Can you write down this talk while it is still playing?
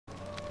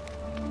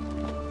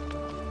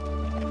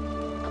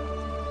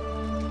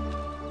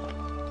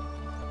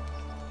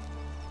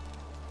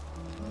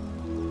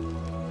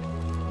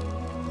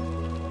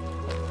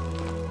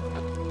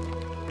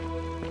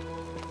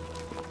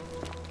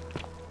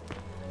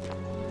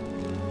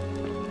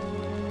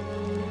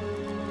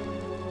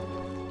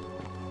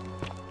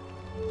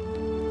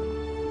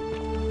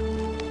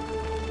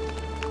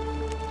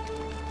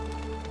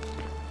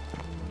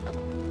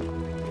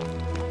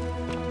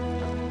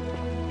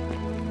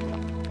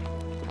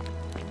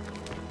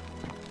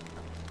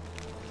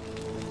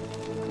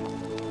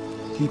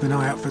Keep an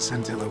eye out for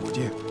Scintilla, would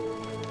you?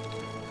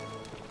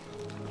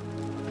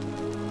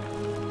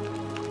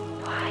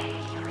 Why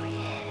you're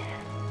here?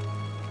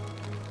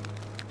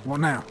 What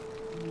now?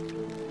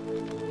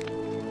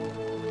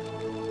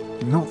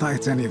 Not that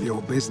it's any of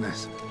your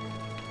business,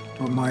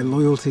 but my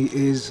loyalty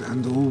is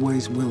and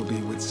always will be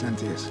with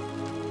Sentius.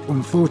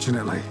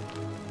 Unfortunately,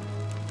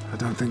 I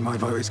don't think my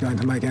vote is going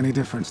to make any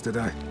difference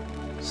today.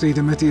 See,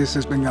 Domitius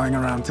has been going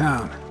around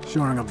town,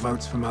 shoring up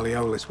votes for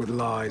Malleolus with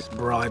lies,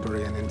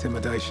 bribery, and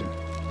intimidation.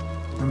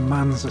 The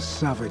man's a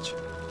savage,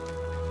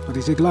 but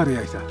he's a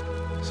gladiator,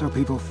 so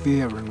people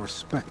fear and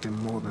respect him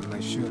more than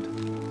they should.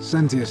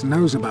 Sentius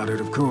knows about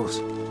it, of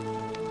course,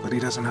 but he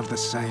doesn't have the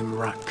same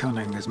rat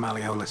cunning as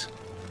Malleolus.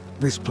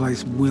 This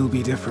place will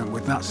be different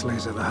with that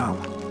Slays at the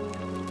helm.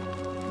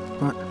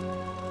 But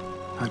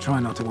I try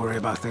not to worry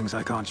about things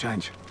I can't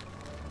change.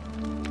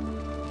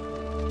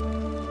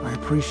 I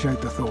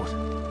appreciate the thought,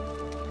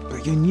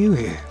 but you're new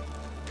here,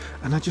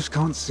 and I just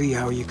can't see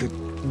how you could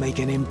make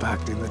an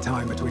impact in the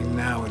time between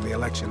now and the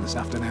election this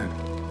afternoon.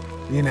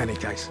 In any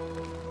case,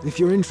 if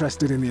you're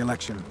interested in the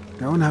election,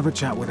 go and have a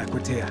chat with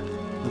Equitia,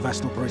 the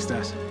Vestal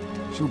Priestess.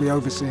 She'll be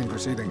overseeing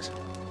proceedings.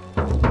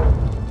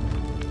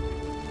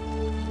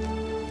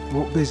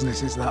 What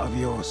business is that of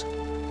yours?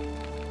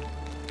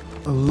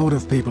 A lot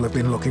of people have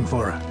been looking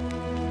for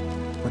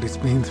her, but it's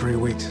been 3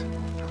 weeks,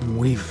 and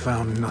we've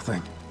found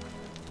nothing.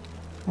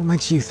 What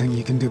makes you think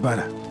you can do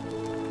better?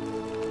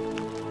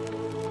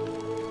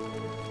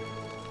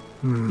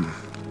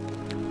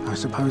 I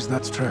suppose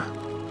that's true.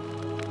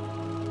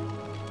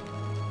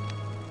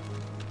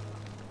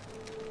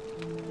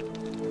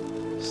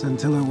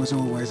 Scintilla was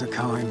always a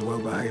kind,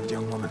 well-behaved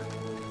young woman.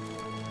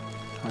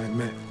 I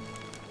admit,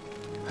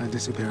 her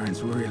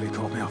disappearance really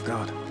caught me off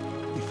guard.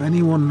 If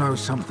anyone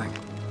knows something,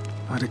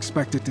 I'd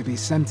expect it to be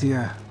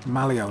Sentia,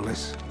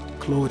 Malleolus,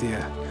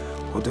 Claudia,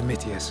 or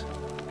Domitius.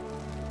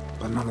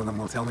 But none of them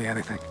will tell me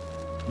anything.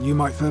 You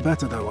might fare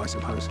better though, I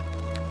suppose.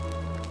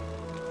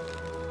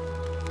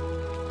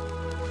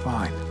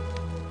 Fine.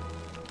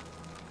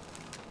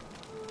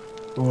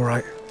 All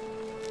right.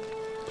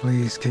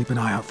 Please keep an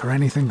eye out for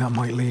anything that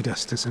might lead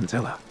us to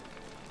Scintilla.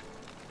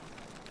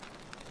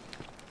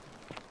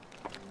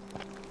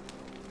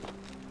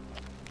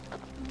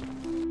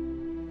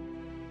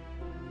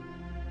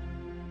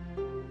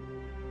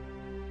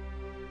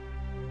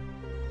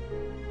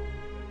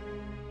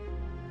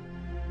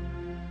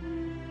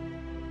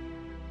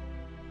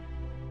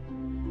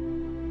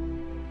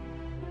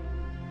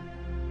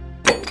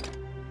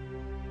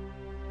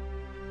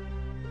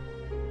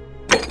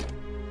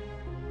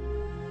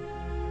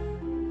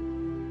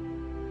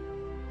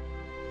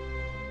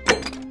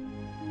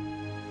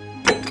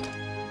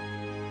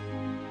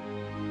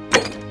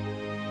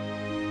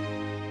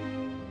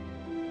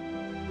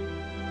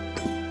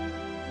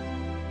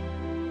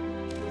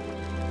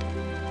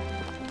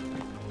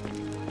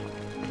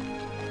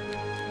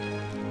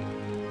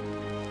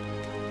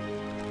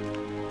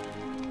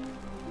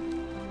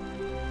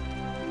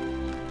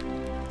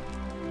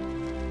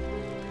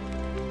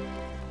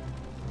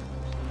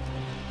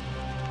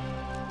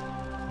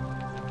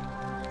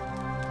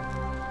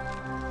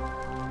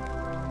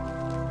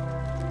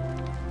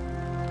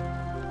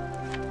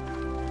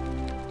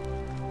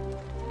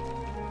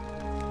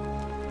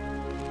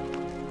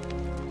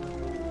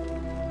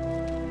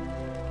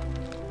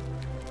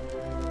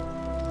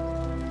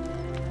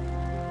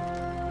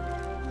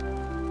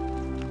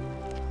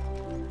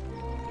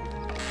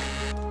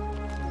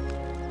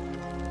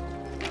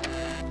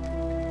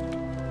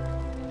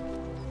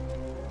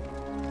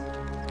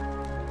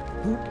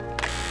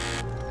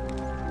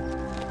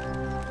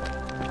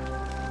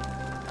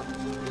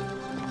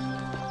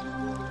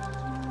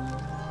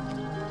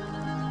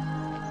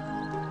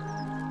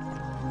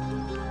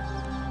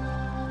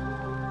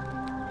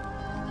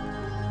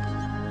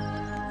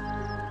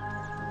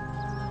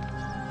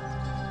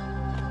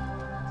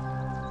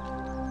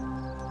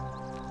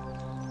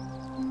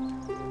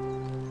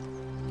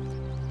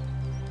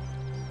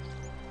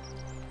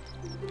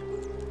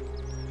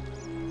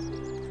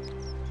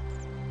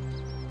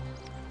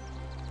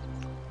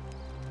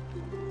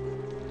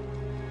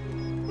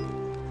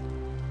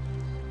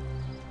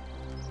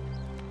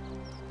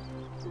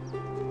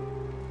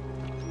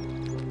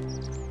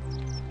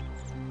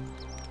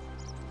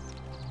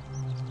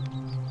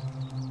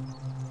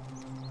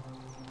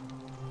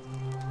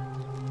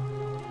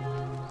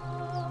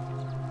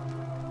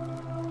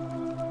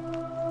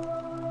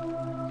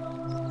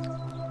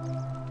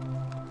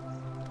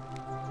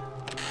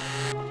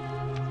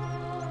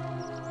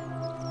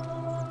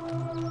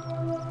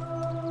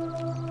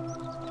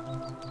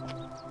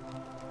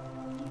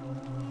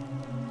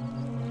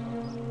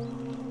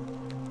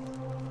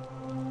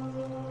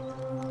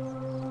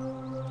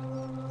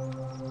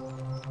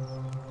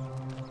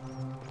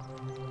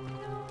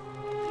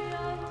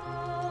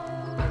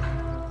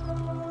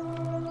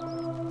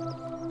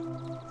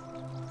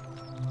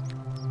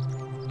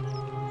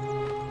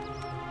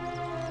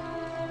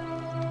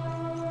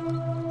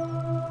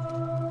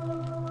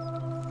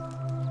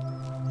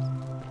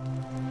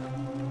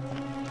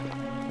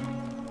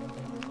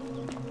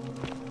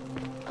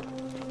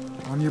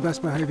 On your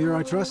best behavior,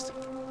 I trust?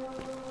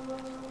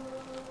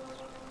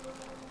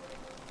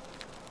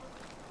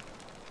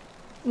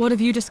 What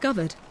have you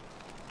discovered?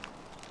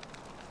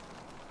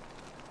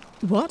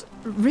 What?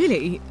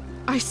 Really?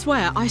 I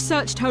swear, I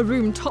searched her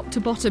room top to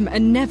bottom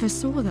and never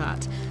saw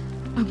that.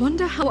 I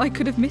wonder how I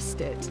could have missed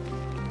it.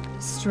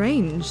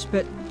 Strange,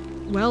 but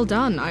well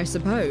done, I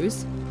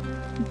suppose.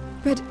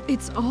 But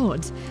it's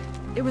odd.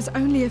 It was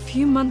only a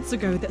few months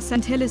ago that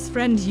St. Hilda's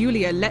friend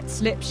Yulia let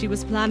slip she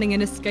was planning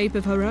an escape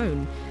of her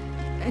own.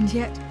 And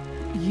yet,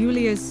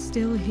 Yulia's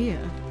still here.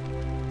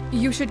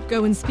 You should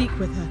go and speak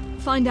with her,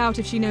 find out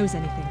if she knows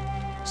anything.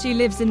 She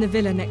lives in the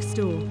villa next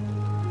door.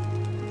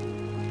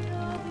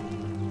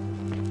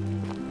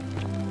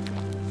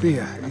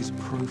 Fear is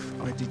proof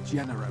of a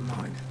degenerate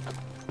mind.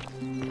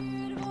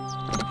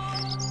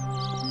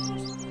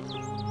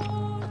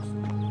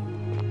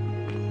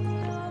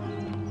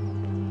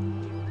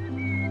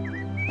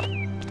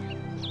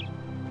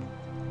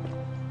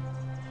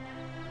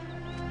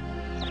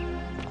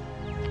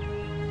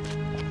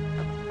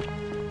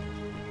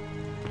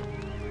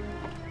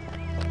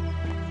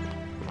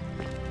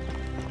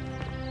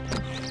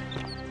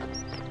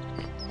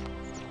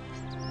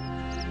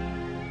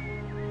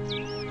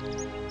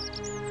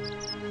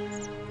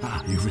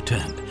 Ah, you've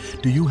returned.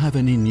 Do you have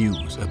any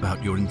news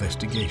about your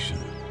investigation?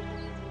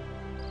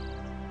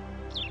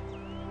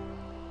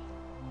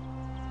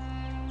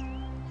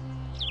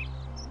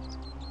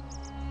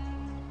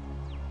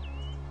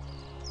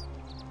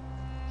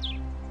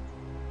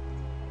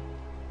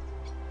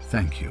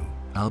 Thank you.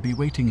 I'll be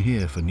waiting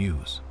here for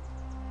news.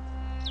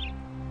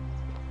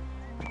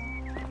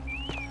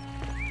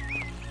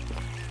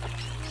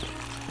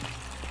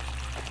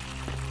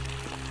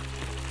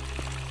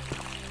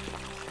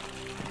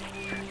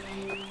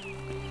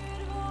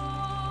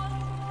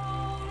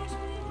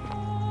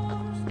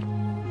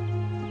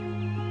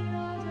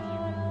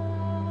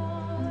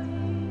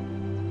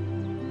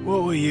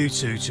 What were you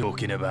two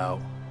talking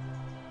about?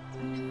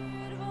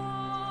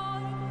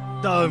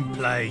 Don't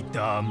play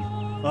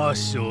dumb. I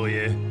saw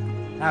you.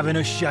 Having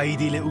a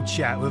shady little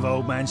chat with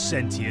old man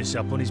Sentius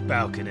up on his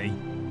balcony.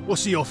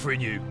 What's he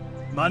offering you?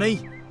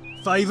 Money?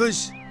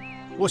 Favours?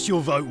 What's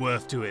your vote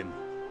worth to him?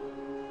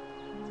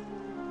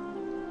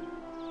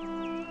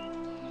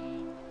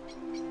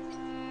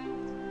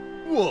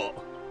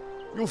 What?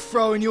 You're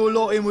throwing your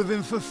lot in with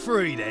him for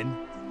free then?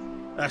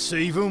 That's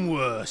even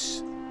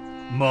worse.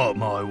 Mark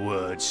my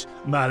words,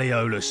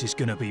 Malleolus is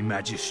going to be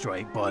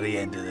magistrate by the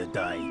end of the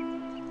day.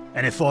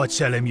 And if I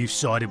tell him you've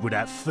sided with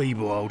that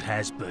feeble old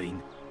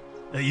has-been,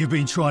 that you've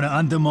been trying to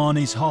undermine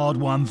his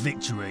hard-won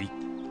victory,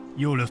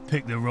 you'll have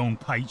picked the wrong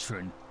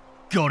patron.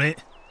 Got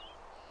it?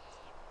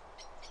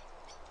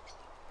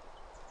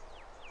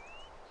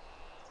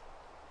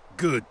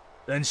 Good,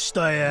 then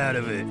stay out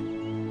of it.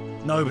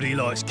 Nobody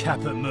likes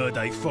Caput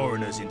Murdae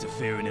foreigners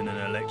interfering in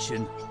an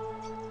election.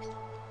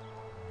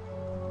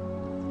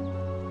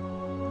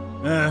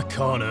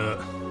 Can't hurt.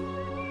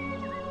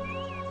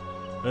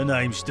 The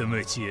name's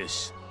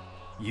Domitius.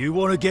 You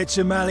want to get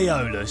to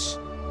Malleolus,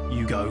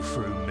 you go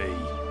through me.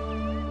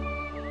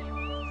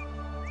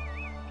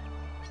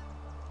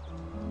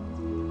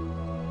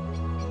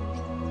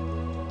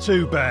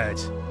 Too bad.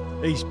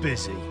 He's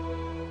busy.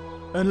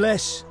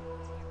 Unless...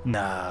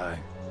 No.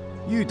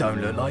 You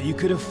don't look like you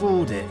could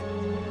afford it.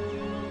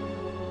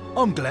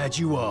 I'm glad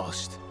you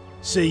asked.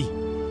 See,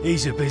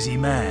 he's a busy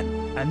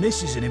man, and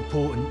this is an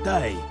important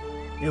day.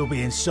 He'll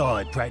be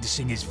inside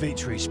practicing his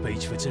victory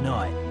speech for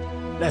tonight.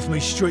 Left me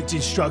strict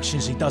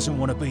instructions he doesn't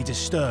want to be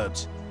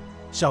disturbed.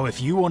 So if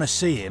you want to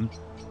see him,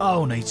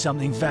 I'll need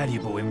something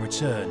valuable in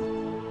return.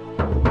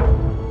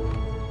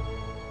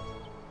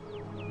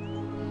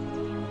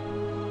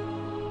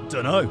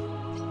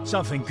 Dunno.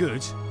 Something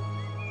good.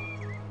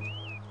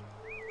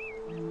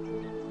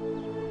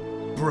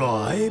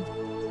 Bribe?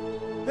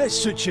 That's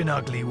such an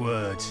ugly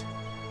word.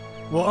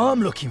 What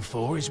I'm looking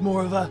for is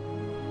more of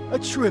a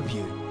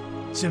tribute.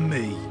 To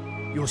me,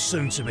 your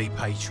soon-to-be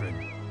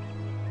patron.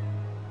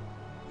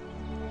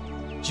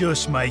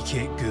 Just make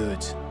it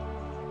good.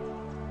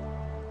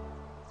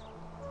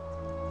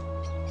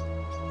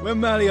 When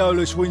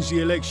Malleolus wins the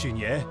election,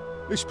 yeah,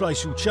 this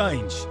place will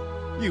change.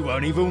 You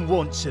won't even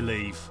want to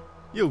leave.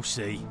 You'll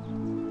see.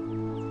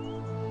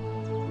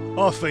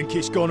 I think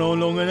it's gone on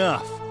long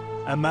enough,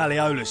 and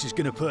Malleolus is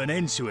going to put an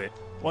end to it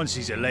once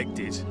he's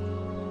elected.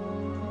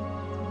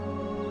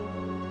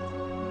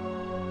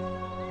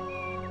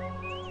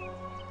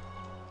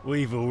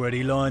 We've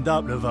already lined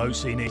up the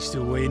votes he needs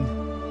to win.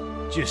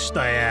 Just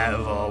stay out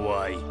of our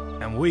way,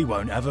 and we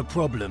won't have a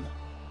problem.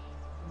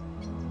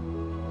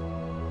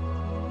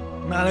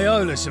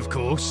 Malleolus, of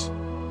course.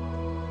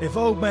 If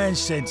old man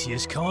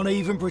Sentius can't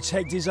even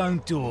protect his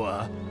own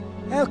daughter,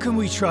 how can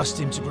we trust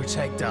him to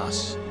protect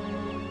us?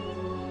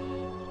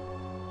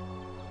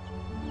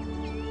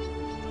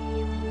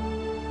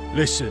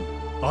 Listen,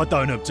 I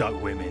don't abduct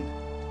women.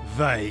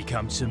 They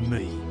come to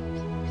me,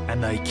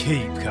 and they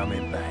keep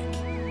coming back.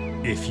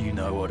 If you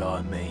know what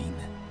I mean.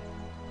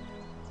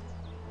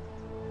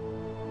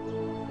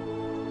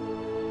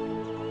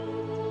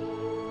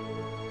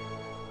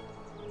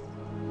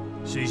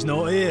 She's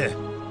not here.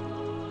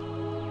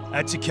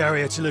 Had to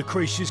carry her to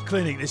Lucretia's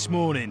clinic this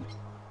morning.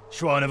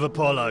 Shrine of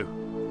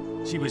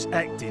Apollo. She was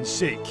acting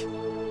sick.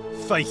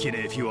 Faking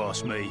it, if you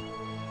ask me.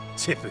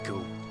 Typical.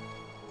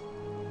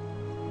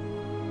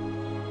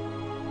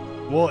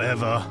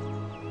 Whatever.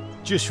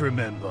 Just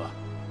remember,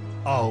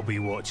 I'll be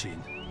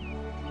watching.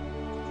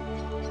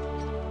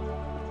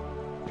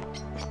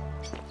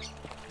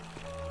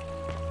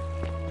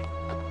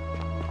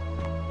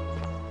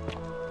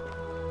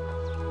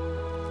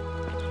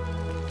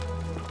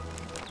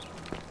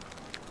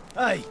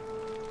 Hey!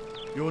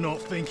 You're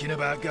not thinking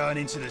about going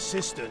into the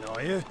cistern,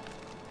 are you?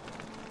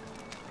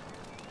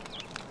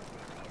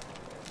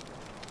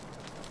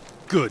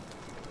 Good.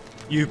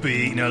 You'd be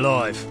eaten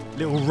alive.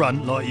 Little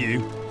runt like you.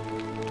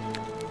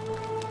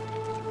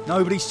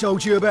 Nobody's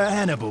told you about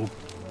Hannibal?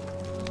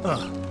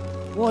 Ugh.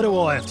 Why do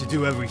I have to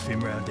do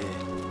everything round here?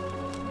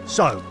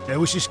 So, there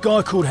was this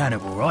guy called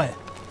Hannibal, right?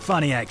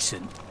 Funny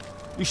accent.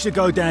 Used to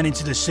go down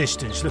into the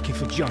cisterns looking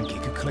for junk he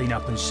could clean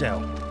up and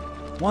sell.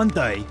 One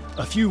day,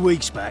 a few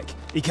weeks back,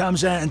 he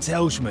comes out and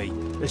tells me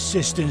the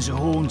cisterns are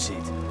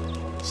haunted.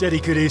 Said he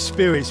could hear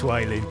spirits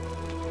wailing.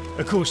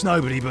 Of course,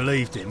 nobody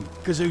believed him,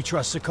 because who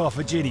trusts a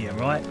Carthaginian,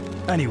 right?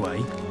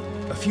 Anyway,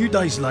 a few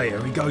days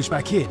later, he goes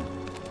back in.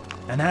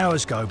 And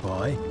hours go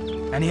by,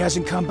 and he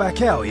hasn't come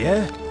back out,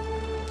 yeah?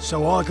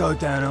 So I go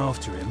down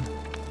after him,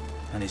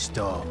 and it's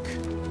dark.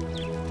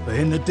 But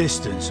in the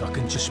distance, I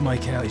can just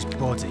make out his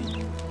body,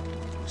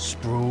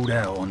 sprawled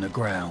out on the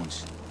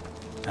ground.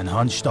 And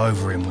hunched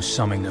over him was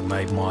something that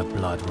made my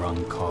blood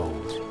run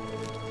cold.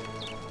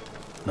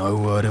 No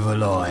word of a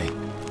lie.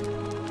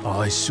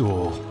 I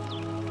saw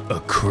a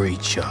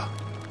creature.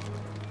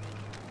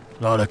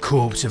 Like the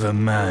corpse of a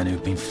man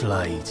who'd been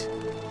flayed.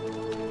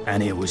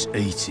 And it was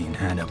eating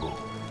Hannibal.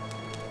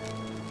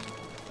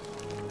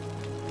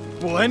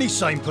 What any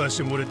sane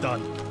person would have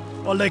done.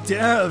 I legged it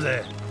out of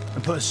there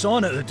and put a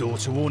sign at the door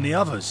to warn the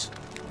others.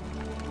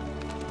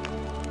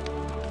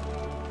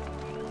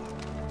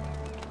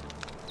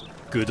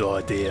 Good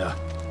idea.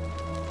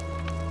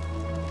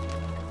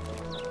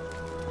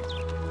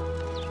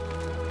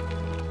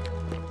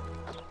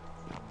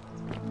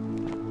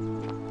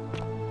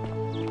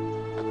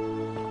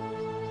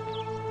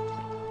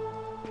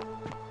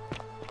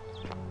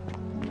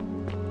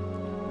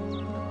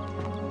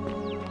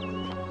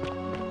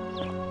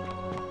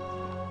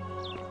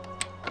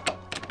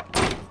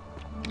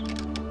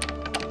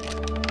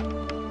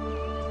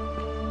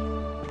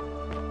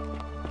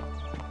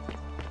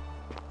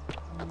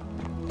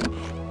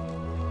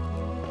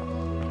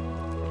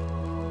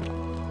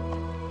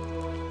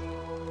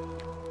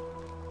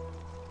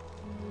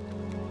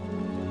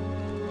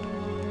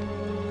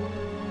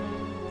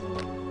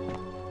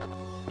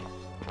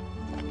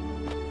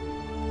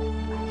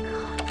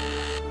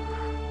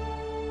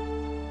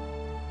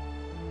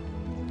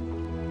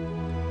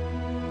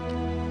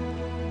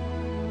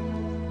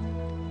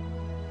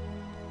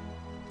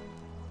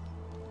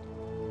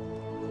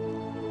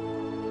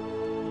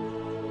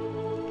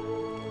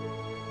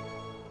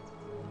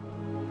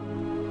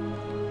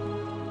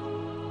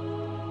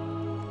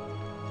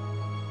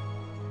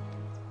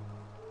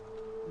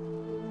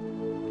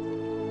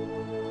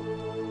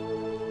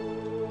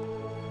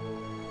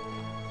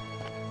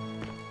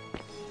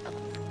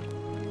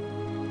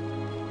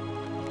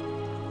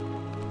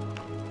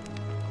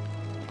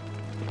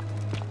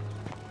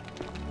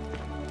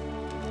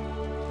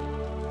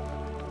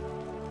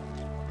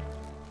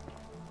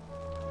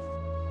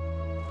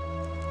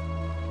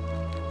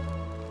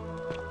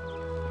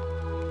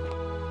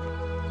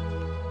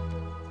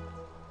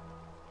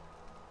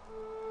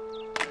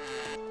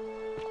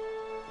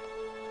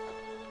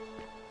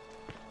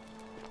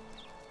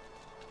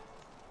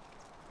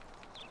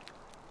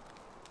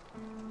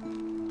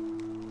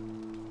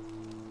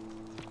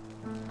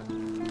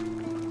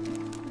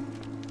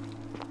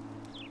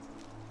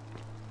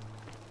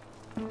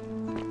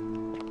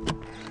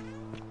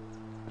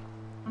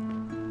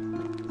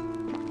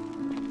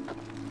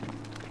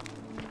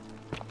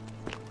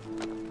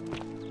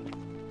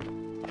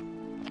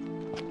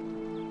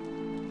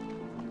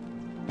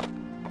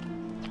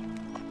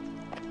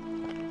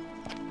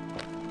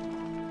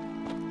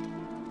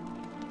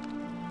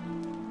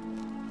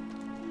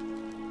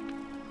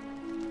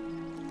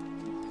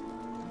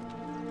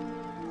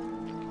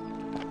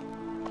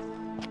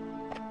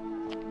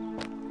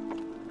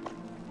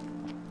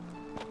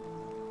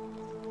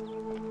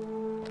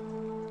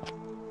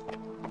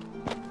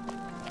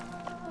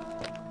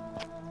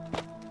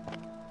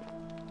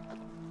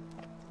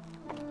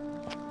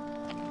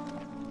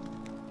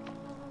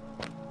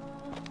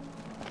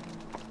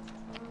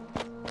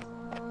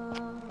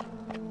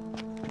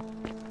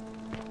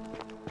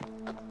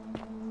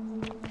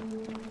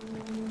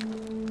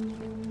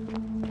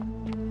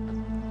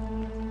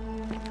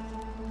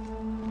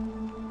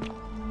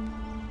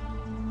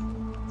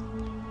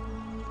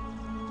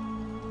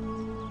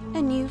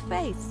 A new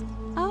face.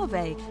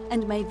 Ave,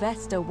 and may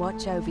Vesta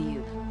watch over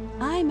you.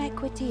 I'm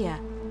Equitia.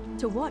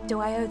 To what do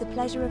I owe the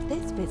pleasure of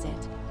this visit?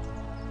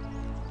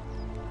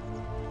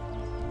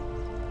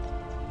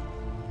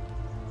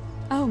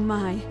 Oh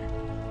my.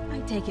 I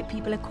take it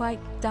people are quite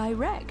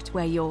direct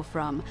where you're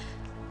from.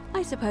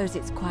 I suppose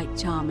it's quite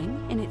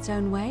charming in its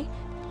own way.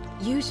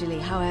 Usually,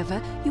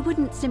 however, you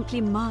wouldn't simply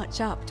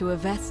march up to a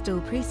Vestal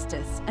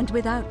priestess and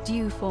without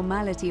due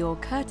formality or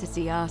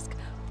courtesy ask,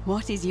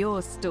 "What is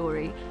your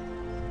story?"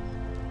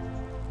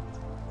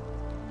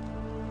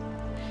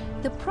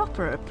 The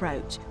proper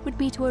approach would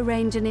be to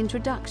arrange an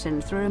introduction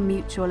through a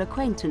mutual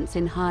acquaintance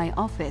in high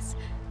office,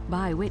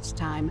 by which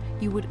time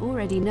you would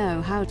already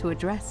know how to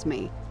address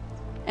me.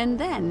 And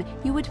then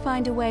you would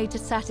find a way to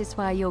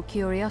satisfy your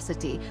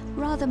curiosity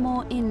rather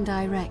more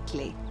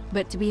indirectly.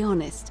 But to be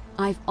honest,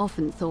 I've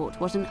often thought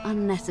what an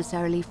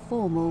unnecessarily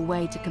formal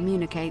way to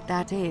communicate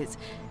that is.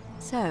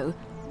 So,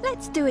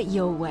 let's do it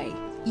your way.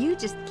 You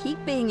just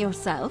keep being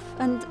yourself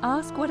and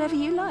ask whatever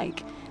you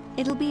like.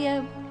 It'll be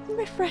a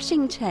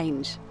refreshing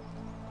change.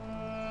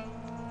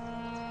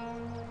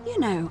 You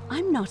know,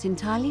 I'm not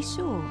entirely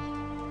sure.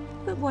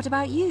 But what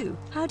about you?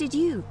 How did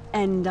you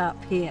end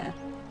up here?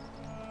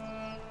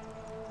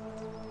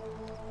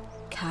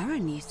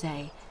 Karen, you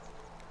say?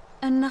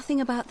 And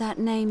nothing about that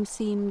name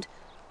seemed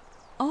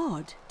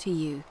odd to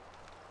you?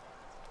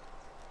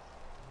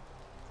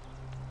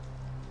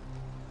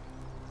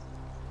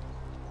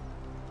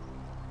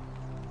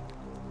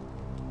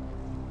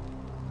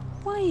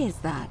 Why is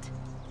that?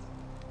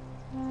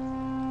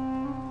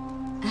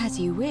 As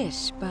you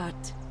wish,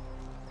 but...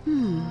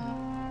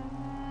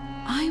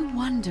 I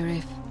wonder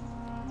if...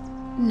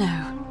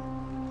 No.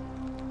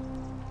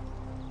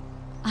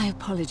 I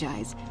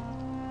apologize.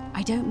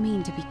 I don't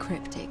mean to be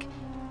cryptic.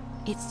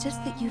 It's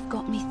just that you've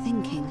got me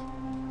thinking.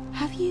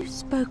 Have you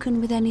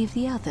spoken with any of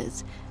the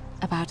others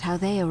about how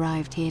they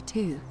arrived here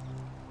too?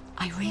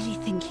 I really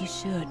think you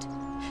should.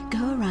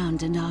 Go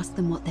around and ask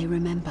them what they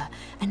remember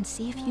and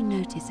see if you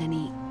notice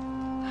any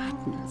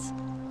patterns.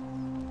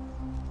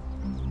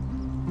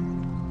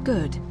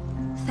 Good.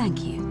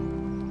 Thank you.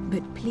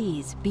 But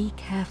please be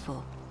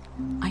careful.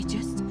 I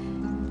just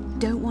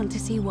don't want to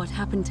see what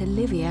happened to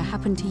Livia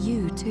happen to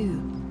you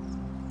too.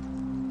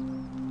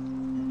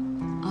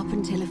 Up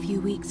until a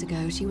few weeks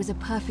ago, she was a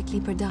perfectly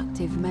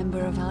productive member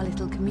of our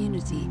little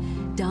community,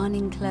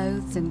 darning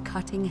clothes and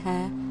cutting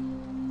hair.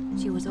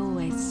 She was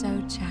always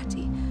so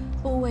chatty,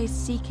 always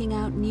seeking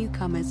out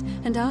newcomers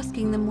and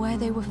asking them where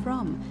they were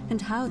from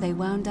and how they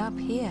wound up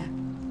here.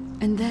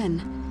 And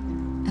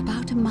then,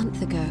 about a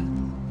month ago,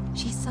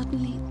 she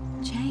suddenly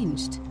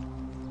changed.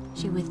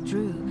 She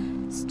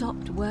withdrew,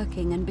 stopped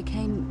working and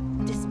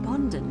became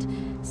despondent,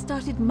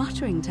 started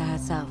muttering to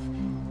herself.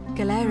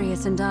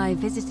 Galerius and I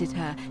visited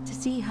her to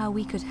see how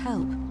we could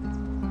help.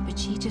 But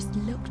she just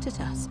looked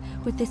at us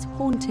with this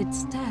haunted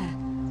stare,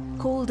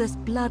 called us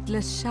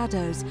bloodless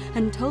shadows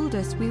and told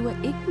us we were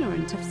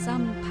ignorant of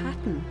some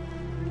pattern.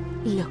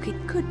 Look,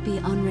 it could be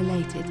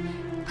unrelated.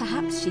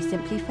 Perhaps she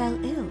simply fell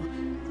ill.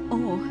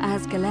 Or,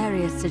 as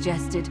Galerius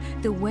suggested,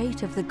 the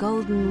weight of the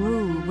Golden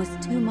Rule was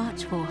too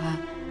much for her.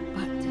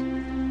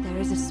 But there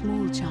is a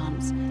small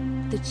chance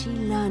that she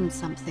learned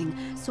something,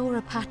 saw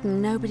a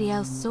pattern nobody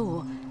else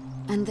saw,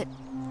 and that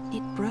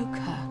it broke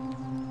her.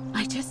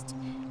 I just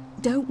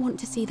don't want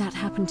to see that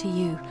happen to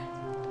you.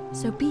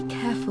 So be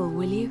careful,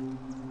 will you?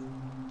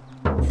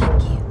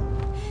 Thank you.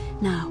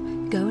 Now,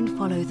 go and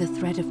follow the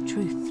thread of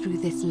truth through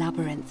this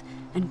labyrinth,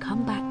 and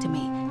come back to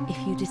me if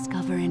you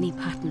discover any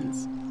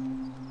patterns.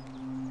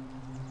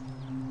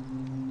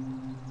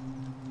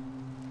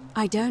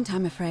 I don't,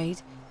 I'm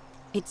afraid.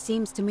 It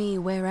seems to me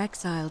we're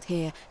exiled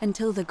here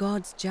until the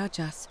gods judge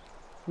us,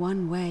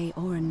 one way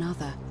or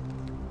another.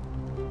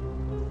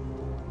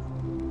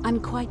 I'm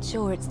quite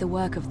sure it's the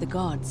work of the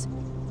gods,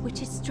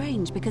 which is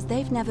strange because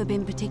they've never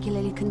been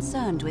particularly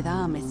concerned with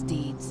our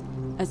misdeeds,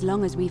 as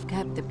long as we've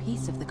kept the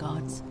peace of the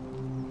gods.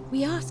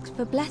 We ask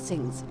for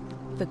blessings,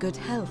 for good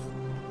health,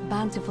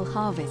 bountiful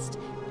harvest,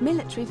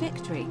 military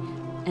victory,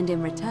 and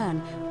in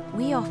return,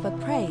 we offer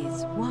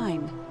praise,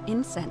 wine,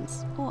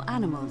 incense, or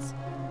animals.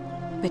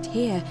 But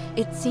here,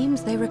 it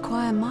seems they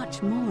require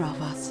much more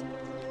of us.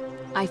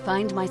 I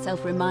find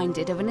myself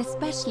reminded of an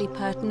especially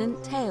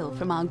pertinent tale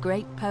from our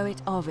great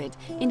poet Ovid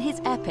in his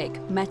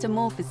epic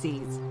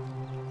Metamorphoses.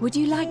 Would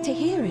you like to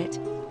hear it?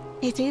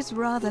 It is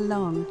rather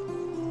long.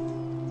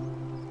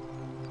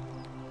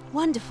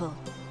 Wonderful.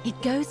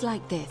 It goes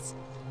like this.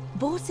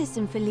 Baucis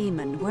and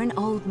Philemon were an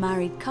old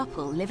married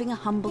couple living a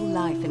humble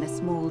life in a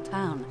small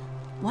town.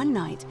 One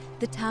night,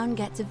 the town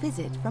gets a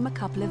visit from a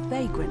couple of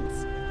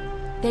vagrants.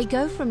 They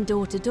go from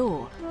door to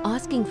door,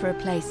 asking for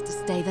a place to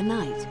stay the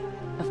night.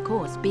 Of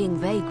course, being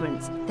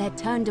vagrants, they're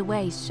turned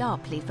away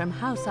sharply from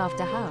house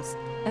after house,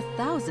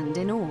 1,000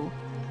 in all,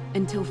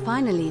 until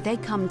finally they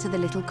come to the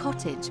little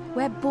cottage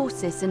where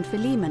Baucis and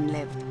Philemon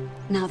lived.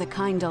 Now, the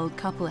kind old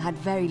couple had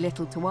very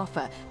little to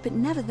offer, but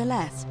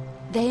nevertheless,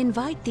 they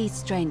invite these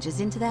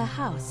strangers into their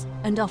house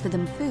and offer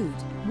them food,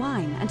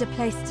 wine, and a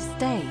place to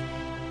stay.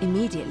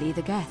 Immediately,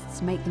 the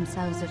guests make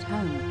themselves at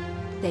home.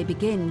 They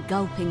begin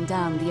gulping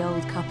down the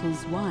old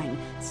couple's wine,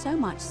 so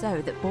much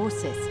so that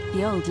Baucis,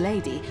 the old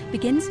lady,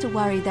 begins to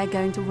worry they're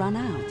going to run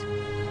out.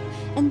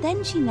 And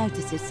then she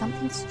notices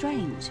something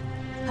strange.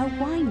 her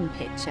wine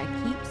pitcher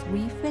keeps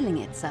refilling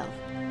itself,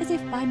 as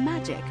if by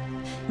magic,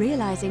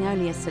 realizing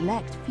only a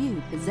select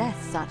few possess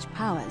such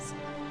powers.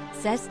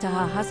 Says to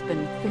her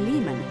husband,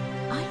 Philemon,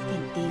 "I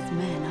think these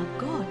men are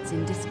gods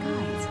in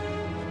disguise."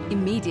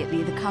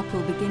 Immediately the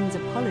couple begins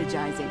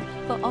apologizing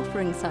for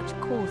offering such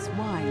coarse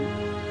wine,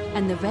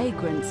 and the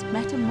vagrants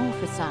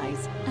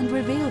metamorphosize and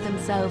reveal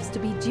themselves to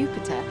be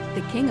Jupiter,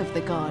 the king of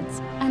the gods,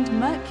 and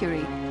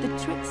Mercury, the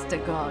trickster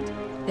god.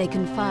 They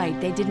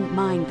confide they didn't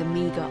mind the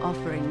meager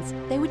offerings.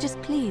 They were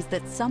just pleased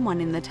that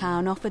someone in the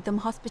town offered them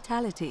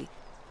hospitality.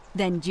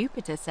 Then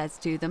Jupiter says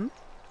to them,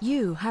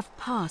 "You have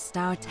passed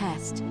our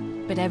test,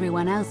 but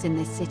everyone else in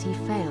this city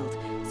failed,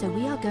 so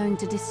we are going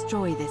to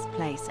destroy this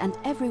place and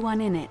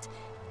everyone in it,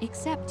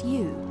 except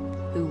you,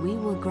 who we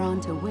will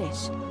grant a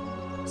wish."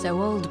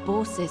 So old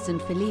Baucis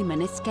and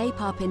Philemon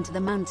escape up into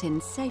the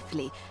mountains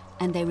safely,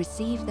 and they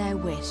receive their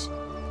wish,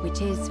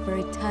 which is for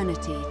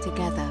eternity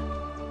together.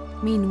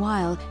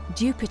 Meanwhile,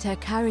 Jupiter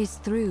carries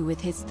through with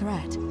his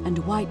threat and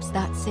wipes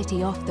that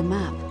city off the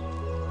map.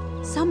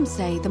 Some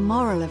say the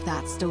moral of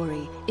that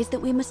story is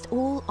that we must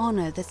all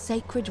honor the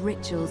sacred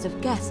rituals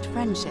of guest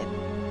friendship,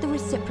 the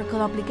reciprocal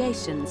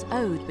obligations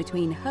owed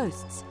between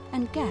hosts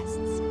and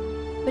guests.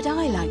 But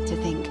I like to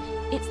think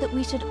it's that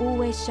we should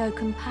always show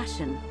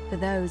compassion for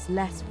those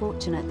less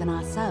fortunate than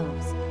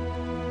ourselves.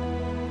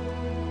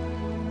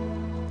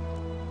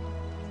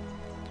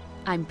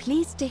 I'm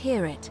pleased to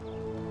hear it.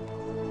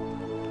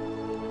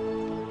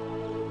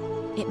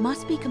 It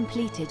must be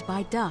completed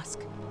by dusk,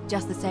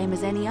 just the same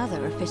as any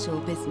other official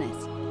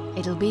business.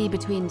 It'll be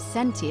between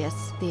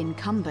Sentius, the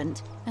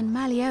incumbent, and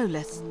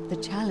Malleolus, the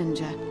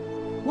challenger.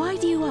 Why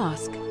do you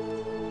ask?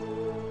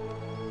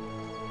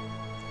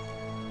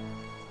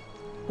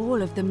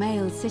 All of the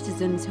male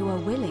citizens who are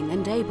willing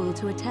and able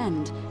to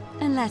attend,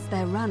 unless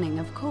they're running,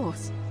 of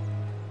course.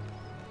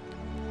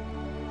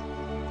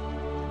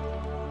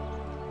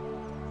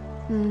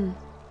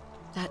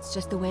 That's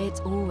just the way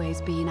it's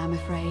always been, I'm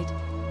afraid.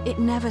 It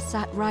never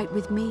sat right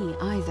with me,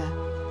 either.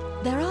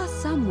 There are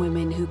some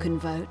women who can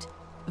vote,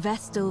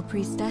 Vestal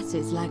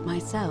priestesses like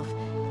myself,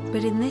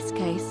 but in this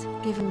case,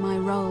 given my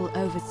role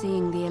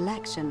overseeing the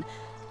election,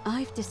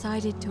 I've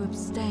decided to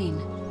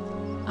abstain.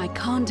 I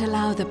can't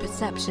allow the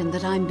perception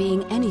that I'm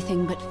being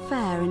anything but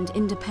fair and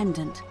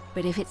independent,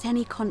 but if it's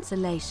any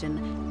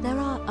consolation, there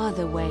are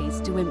other ways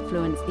to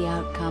influence the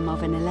outcome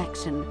of an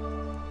election.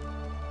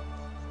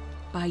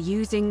 By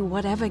using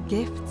whatever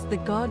gifts the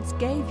gods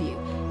gave you.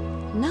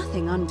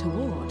 Nothing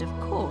untoward, of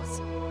course.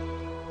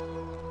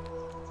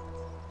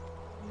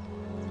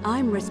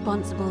 I'm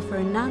responsible for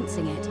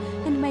announcing it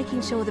and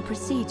making sure the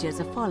procedures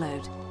are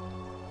followed.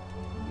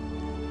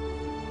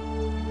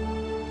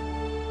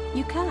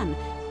 You can,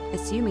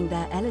 assuming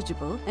they're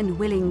eligible and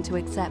willing to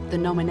accept the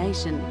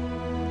nomination.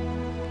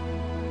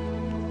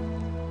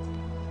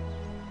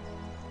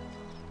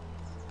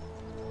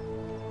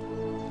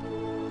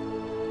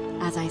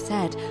 As I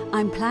said,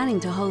 I'm planning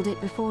to hold it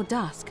before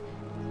dusk,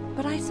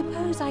 but I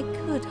suppose I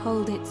could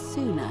hold it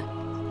sooner,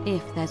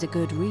 if there's a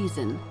good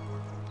reason.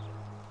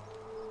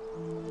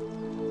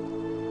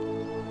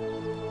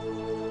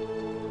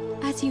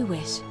 As you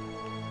wish.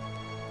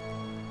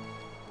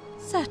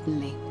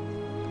 Certainly.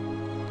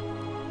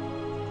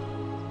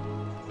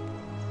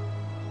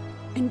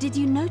 And did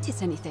you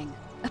notice anything?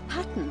 A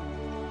pattern?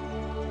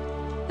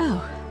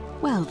 Oh,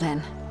 well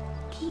then.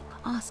 Keep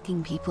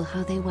asking people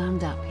how they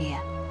wound up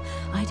here.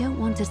 I don't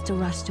want us to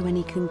rush to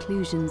any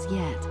conclusions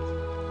yet.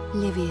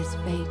 Livia's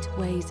fate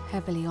weighs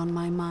heavily on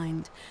my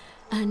mind,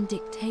 and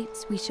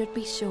dictates we should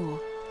be sure.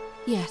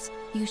 Yes,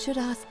 you should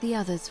ask the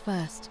others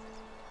first.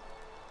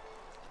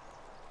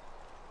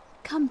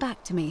 Come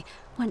back to me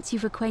once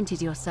you've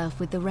acquainted yourself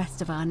with the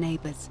rest of our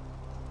neighbors.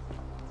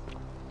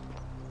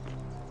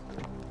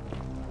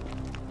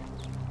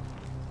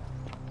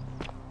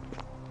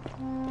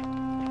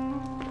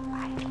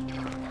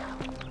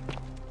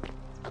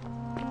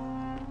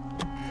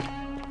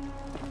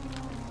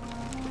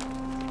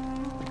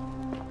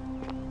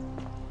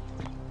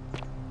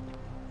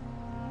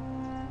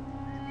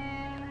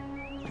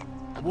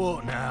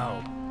 What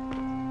now?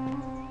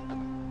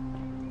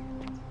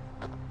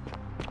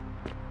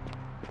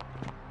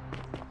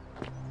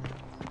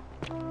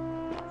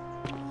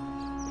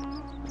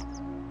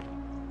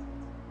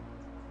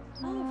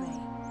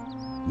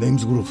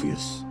 Name's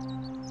Rufius.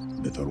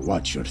 Better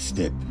watch your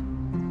step.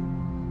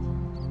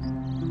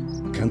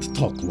 Can't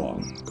talk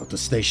long, got to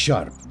stay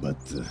sharp,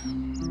 but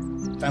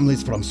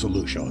family's from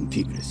Seleucia on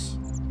Tigris,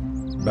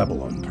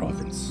 Babylon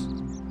province.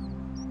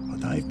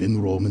 But I've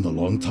been roaming a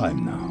long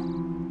time now.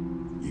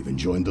 Even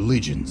joined the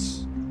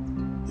legions.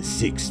 The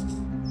 6th,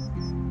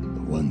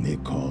 the one they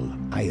call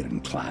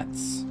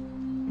Ironclads.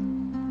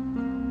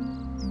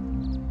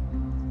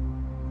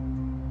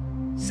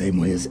 Same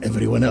way as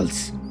everyone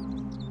else.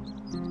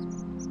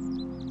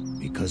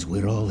 Because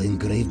we're all in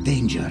grave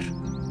danger.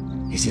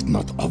 Is it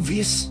not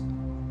obvious?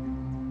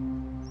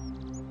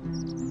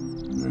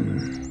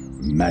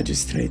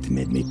 Magistrate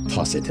made me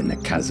toss it in the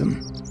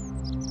chasm.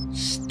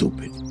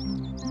 Stupid.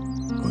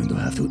 Going to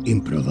have to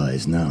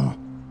improvise now.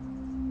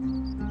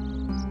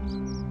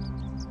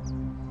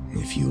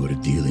 you were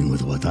dealing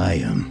with what I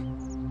am,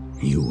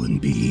 you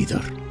wouldn't be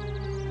either.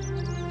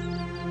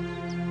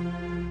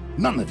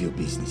 None of your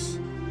business.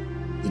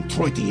 In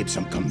Troiti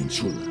ipsam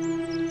conventiula.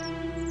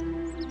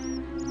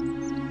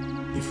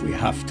 If we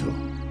have to.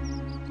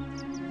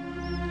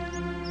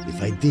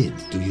 If I did,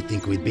 do you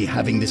think we'd be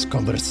having this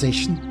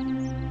conversation?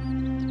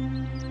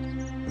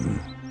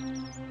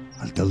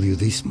 I'll tell you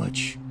this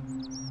much.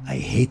 I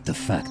hate the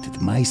fact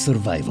that my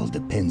survival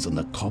depends on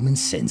the common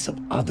sense of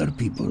other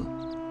people.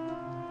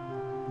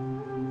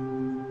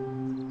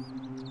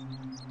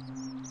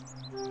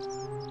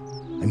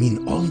 I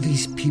mean, all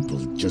these people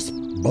just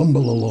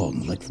bumble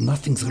along like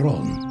nothing's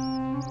wrong,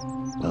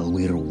 while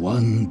we're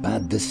one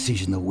bad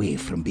decision away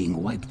from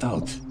being wiped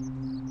out.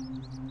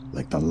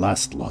 Like the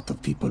last lot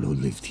of people who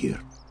lived here.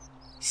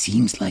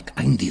 Seems like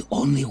I'm the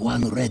only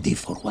one ready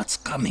for what's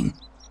coming.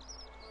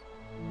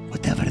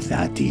 Whatever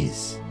that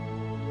is.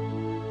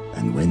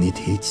 And when it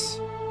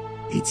hits,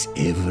 it's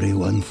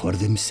everyone for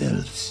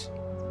themselves.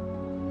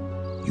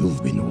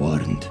 You've been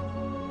warned.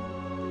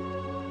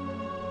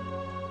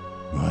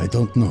 I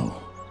don't know.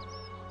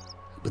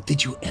 But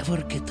did you ever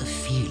get the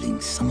feeling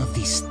some of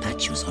these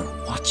statues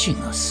are watching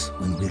us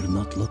when we're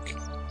not looking?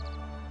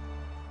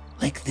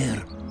 Like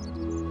they're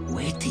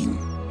waiting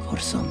for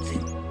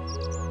something.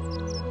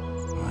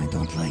 I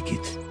don't like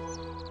it.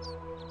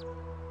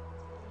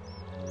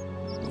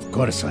 Of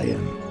course I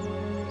am.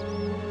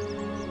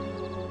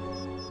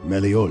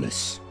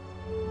 Meliodas.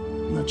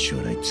 Not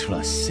sure I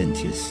trust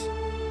Sentius.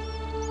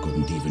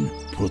 Couldn't even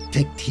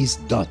protect his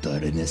daughter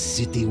in a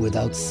city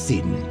without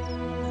sin.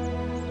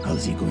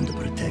 How's he going to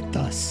protect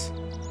us?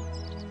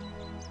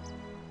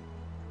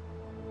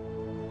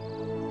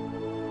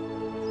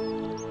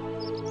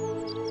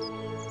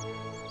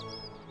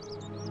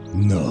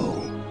 No.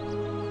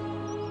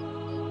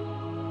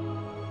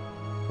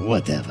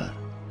 Whatever.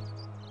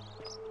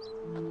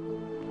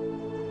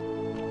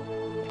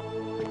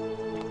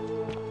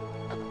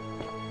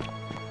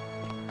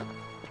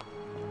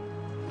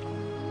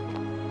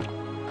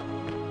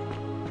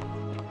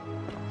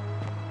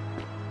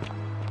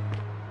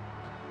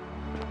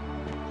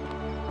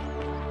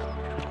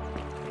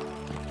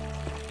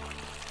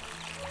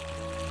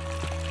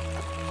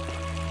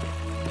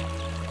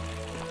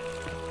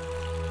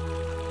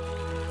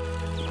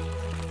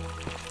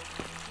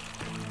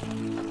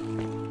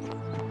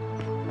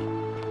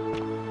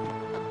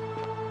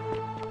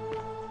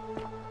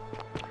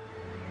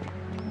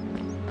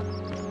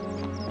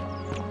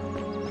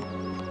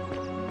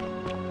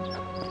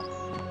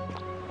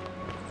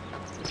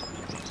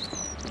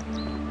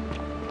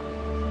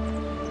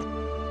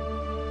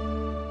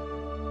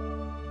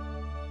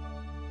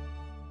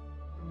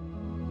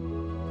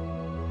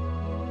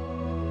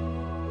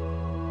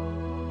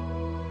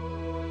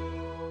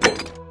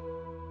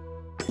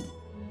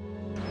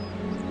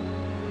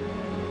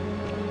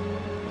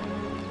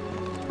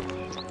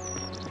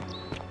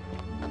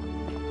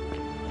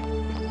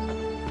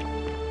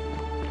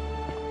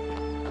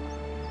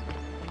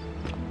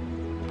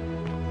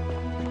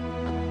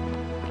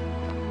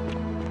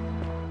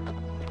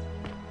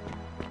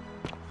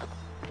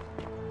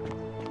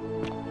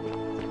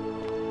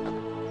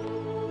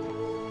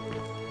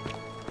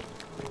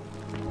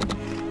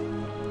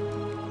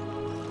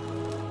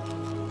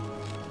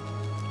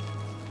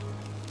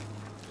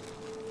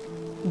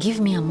 Give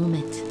me a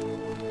moment.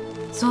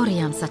 Sorry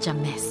I'm such a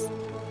mess.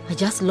 I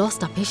just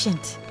lost a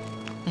patient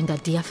and a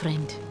dear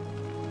friend.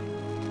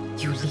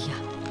 Julia.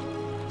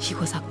 She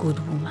was a good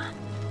woman.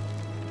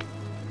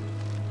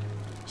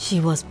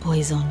 She was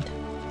poisoned.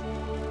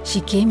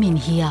 She came in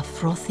here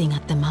frothing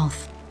at the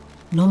mouth.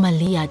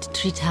 Normally I'd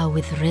treat her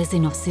with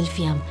resin of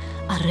silphium,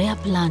 a rare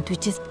plant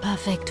which is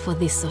perfect for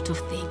this sort of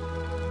thing.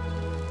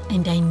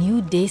 And I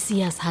knew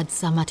Decius had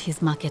some at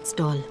his market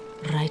stall,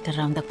 right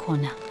around the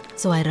corner.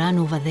 So I ran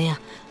over there,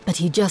 but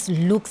he just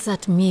looks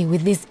at me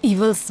with this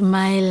evil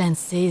smile and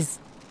says,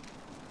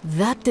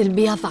 "That'll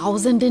be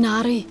 1,000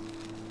 denarii."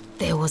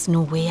 There was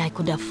no way I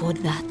could afford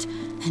that,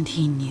 and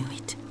he knew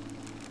it.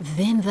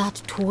 Then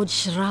that toad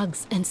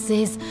shrugs and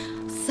says,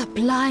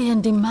 "Supply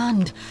and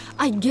demand.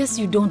 I guess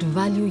you don't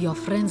value your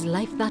friend's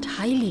life that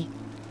highly."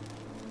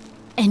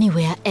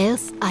 Anywhere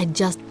else, I'd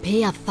just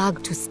pay a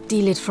thug to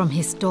steal it from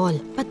his stall,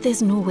 but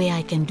there's no way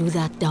I can do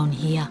that down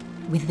here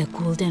with the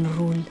golden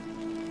rule.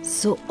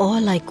 So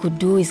all I could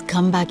do is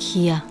come back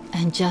here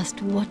and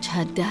just watch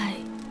her die.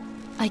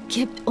 I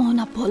kept on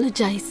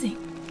apologizing.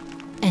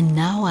 And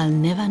now I'll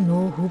never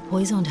know who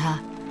poisoned her,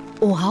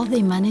 or how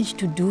they managed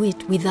to do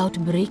it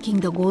without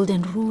breaking the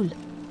golden rule,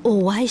 or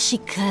why she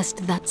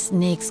cursed that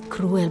snake's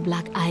cruel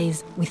black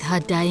eyes with her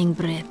dying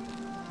breath.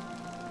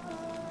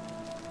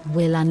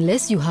 Well,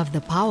 unless you have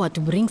the power to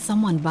bring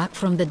someone back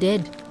from the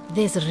dead,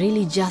 there's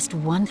really just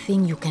one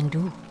thing you can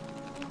do.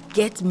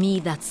 Get me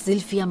that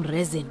silphium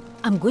resin.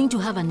 I'm going to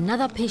have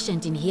another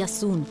patient in here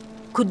soon.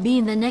 Could be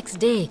in the next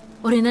day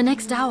or in the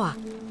next hour.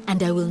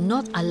 And I will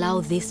not allow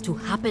this to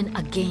happen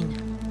again.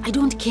 I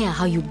don't care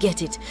how you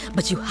get it,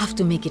 but you have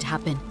to make it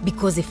happen.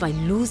 Because if I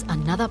lose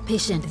another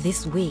patient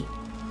this way,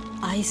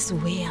 I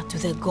swear to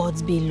the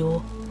gods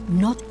below,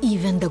 Not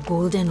even the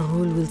Golden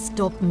Rule will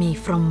stop me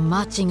from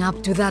marching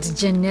up to that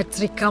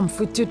Genetri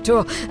foot to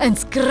toe and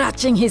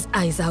scratching his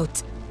eyes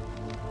out.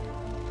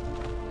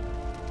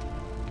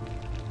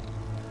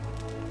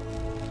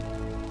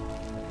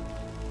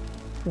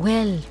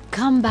 Well,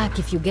 come back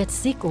if you get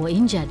sick or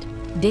injured.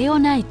 Day or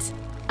night,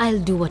 I'll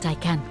do what I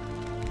can.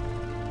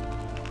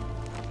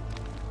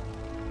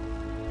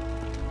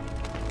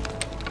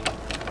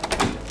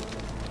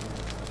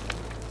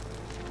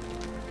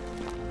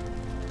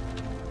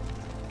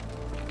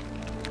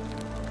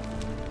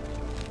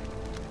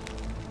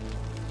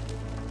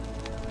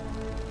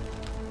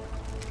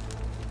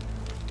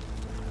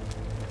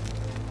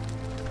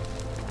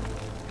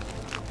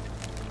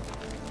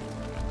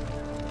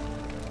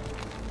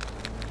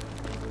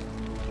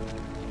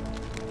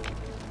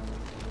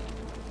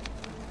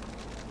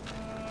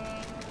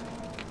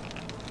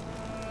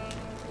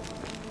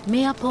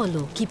 May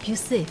Apollo keep you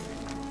safe.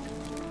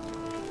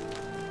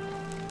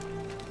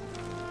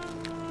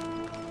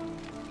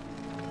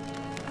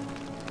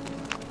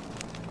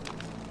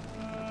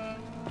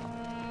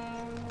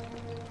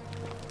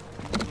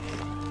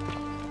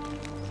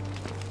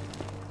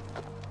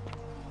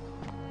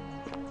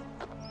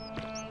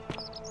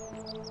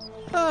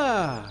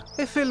 Ah,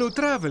 a fellow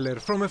traveler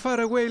from a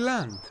faraway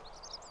land.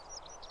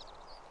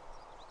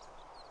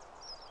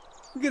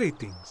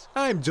 Greetings,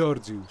 I'm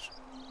Georgius.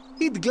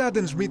 It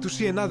gladdens me to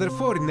see another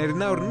foreigner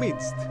in our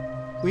midst.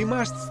 We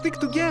must stick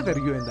together,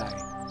 you and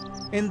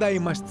I. And I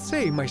must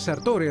say, my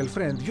sartorial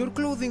friend, your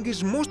clothing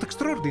is most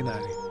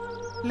extraordinary.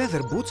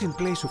 Leather boots in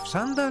place of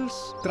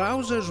sandals,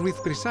 trousers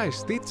with precise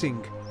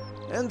stitching,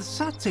 and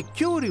such a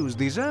curious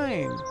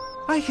design.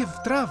 I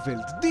have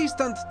traveled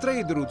distant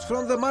trade routes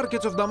from the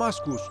markets of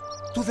Damascus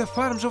to the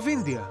farms of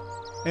India,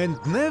 and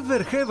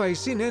never have I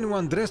seen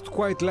anyone dressed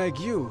quite like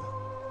you.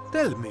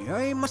 Tell me,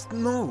 I must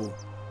know.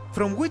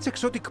 From which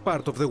exotic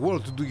part of the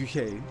world do you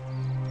hail?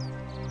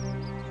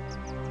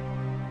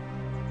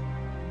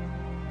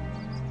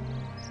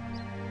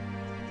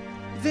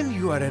 Then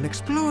you are an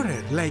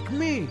explorer, like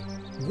me.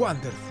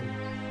 Wonderful.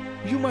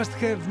 You must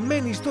have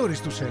many stories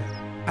to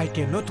share. I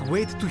cannot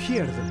wait to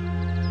hear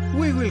them.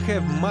 We will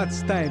have much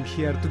time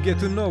here to get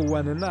to know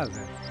one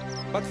another.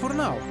 But for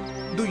now,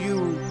 do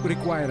you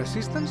require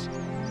assistance?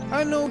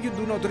 I know you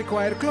do not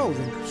require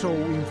clothing, so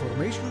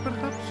information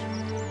perhaps?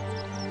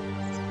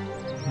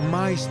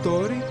 My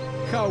story?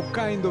 How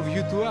kind of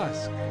you to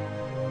ask.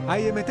 I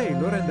am a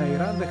tailor and I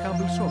run the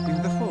humble shop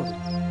in the forum.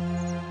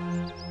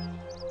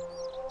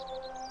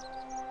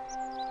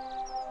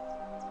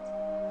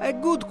 A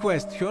good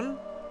question.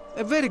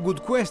 A very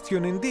good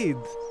question indeed.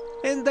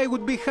 And I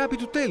would be happy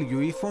to tell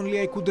you if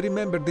only I could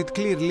remember it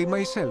clearly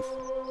myself.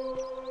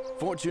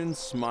 Fortune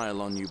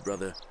smile on you,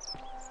 brother.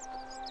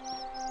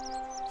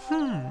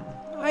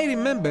 I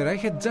remember I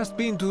had just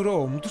been to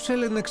Rome to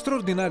sell an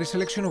extraordinary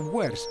selection of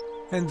wares.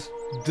 And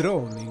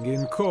drowning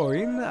in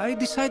coin, I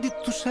decided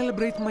to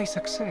celebrate my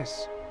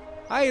success.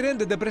 I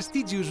rented a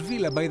prestigious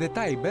villa by the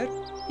Tiber,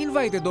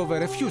 invited over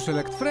a few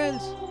select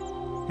friends,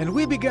 and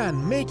we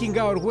began making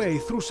our way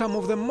through some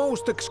of the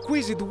most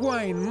exquisite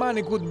wine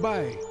money could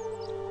buy.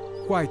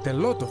 Quite a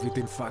lot of it,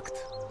 in fact.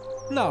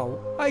 Now,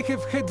 I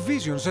have had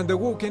visions and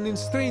awoken in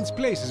strange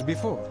places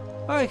before.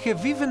 I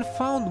have even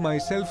found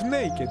myself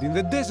naked in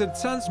the desert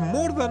sands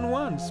more than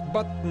once,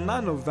 but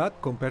none of that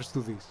compares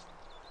to this.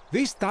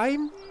 This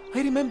time,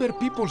 I remember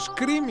people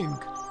screaming,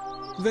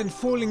 then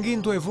falling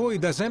into a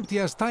void as empty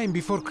as time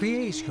before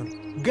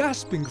creation,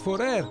 gasping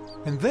for air,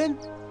 and then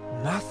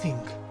nothing.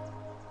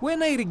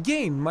 When I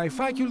regained my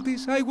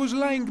faculties, I was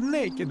lying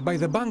naked by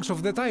the banks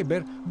of the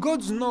Tiber,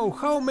 gods know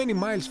how many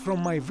miles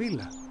from my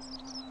villa.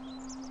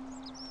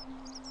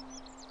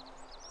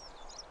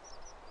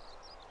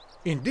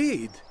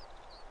 Indeed.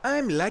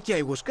 I'm lucky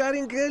I was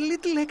carrying a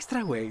little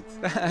extra weight.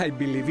 I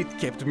believe it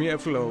kept me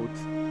afloat.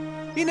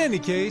 In any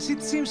case,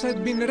 it seems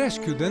I'd been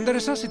rescued and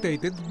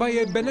resuscitated by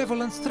a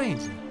benevolent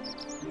stranger.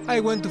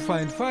 I went to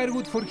find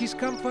firewood for his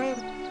campfire,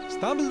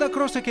 stumbled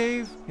across a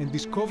cave, and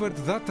discovered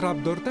that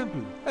trapdoor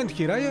temple. And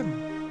here I am.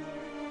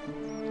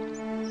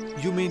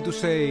 You mean to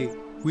say,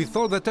 with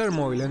all the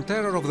turmoil and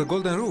terror of the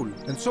Golden Rule,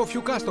 and so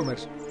few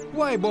customers,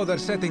 why bother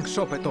setting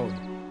shop at all?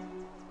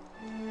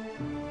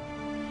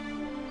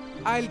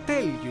 I'll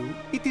tell you,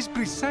 it is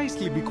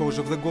precisely because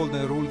of the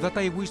Golden Rule that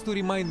I wish to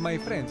remind my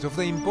friends of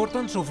the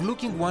importance of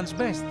looking one's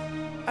best.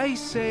 I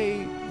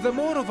say, the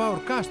more of our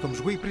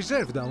customs we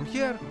preserve down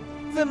here,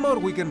 the more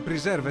we can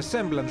preserve a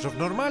semblance of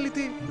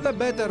normality, the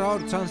better our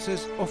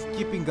chances of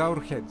keeping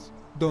our heads.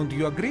 Don't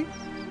you agree?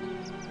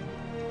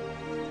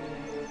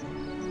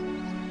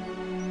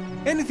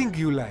 Anything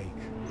you like.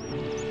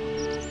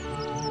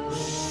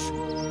 Shh!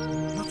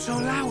 Not so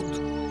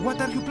loud! What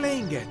are you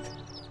playing at?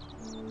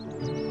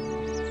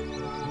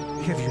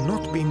 Have you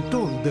not been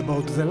told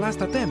about the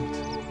last attempt?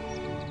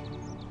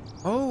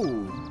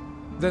 Oh,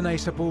 then I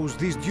suppose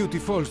this duty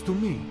falls to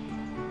me.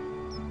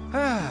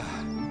 Ah,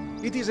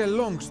 it is a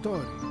long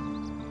story.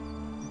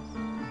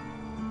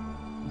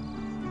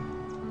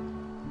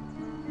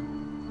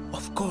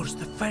 Of course,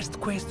 the first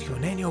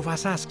question any of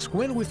us asks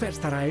when we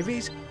first arrive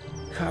is,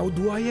 How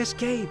do I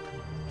escape?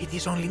 It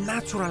is only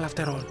natural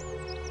after all.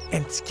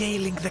 And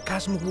scaling the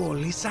chasm wall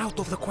is out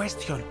of the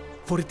question,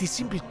 for it is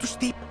simply too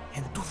steep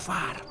and too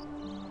far.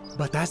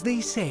 But as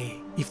they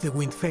say, if the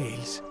wind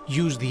fails,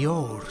 use the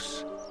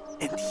oars.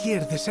 And here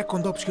the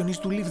second option is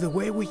to leave the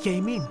way we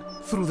came in,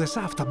 through the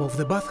shaft above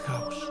the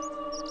bathhouse.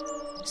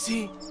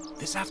 See,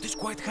 the shaft is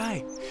quite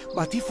high,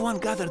 but if one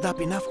gathered up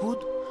enough wood,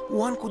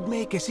 one could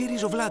make a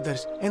series of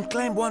ladders and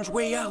climb one's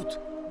way out.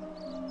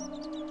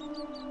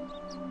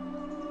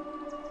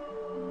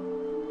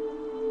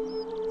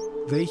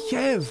 They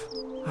have!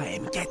 I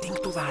am getting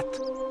to that.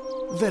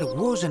 There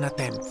was an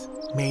attempt,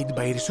 made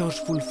by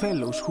resourceful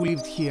fellows who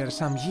lived here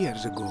some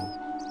years ago.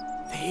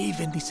 They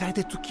even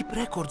decided to keep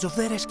records of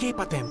their escape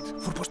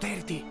attempt for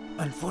posterity.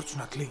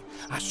 Unfortunately,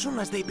 as soon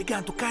as they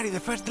began to carry the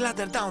first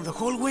ladder down the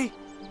hallway,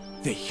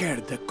 they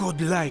heard a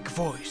godlike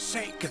voice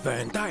shake the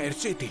entire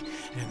city,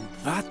 and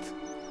that,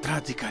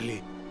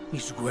 tragically,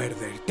 is where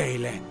their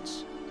tale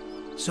ends.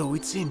 So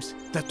it seems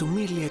that to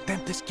merely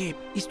attempt escape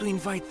is to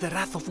invite the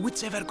wrath of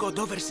whichever god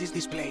oversees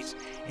this place,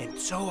 and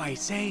so I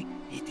say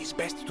it is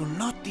best to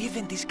not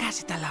even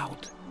discuss it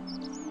aloud.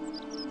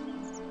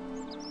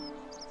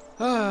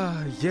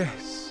 Ah,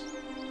 yes.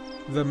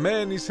 The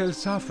many shall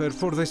suffer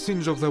for the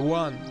sins of the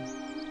one.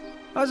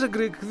 As a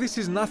Greek, this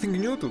is nothing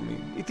new to me.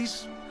 It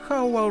is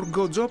how our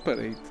gods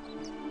operate.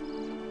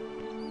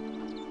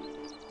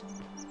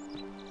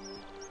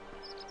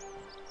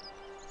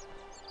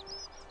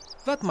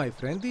 That, my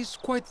friend, is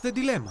quite the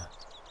dilemma.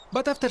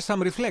 But after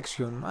some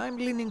reflection, I'm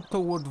leaning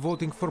toward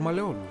voting for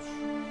Malleolus.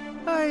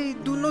 I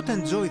do not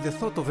enjoy the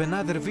thought of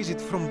another visit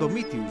from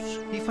Domitius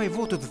if I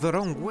voted the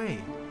wrong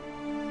way.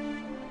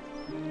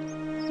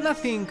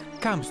 Nothing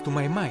comes to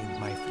my mind,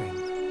 my friend.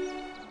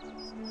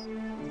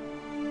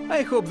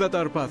 I hope that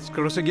our paths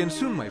cross again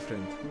soon, my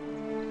friend.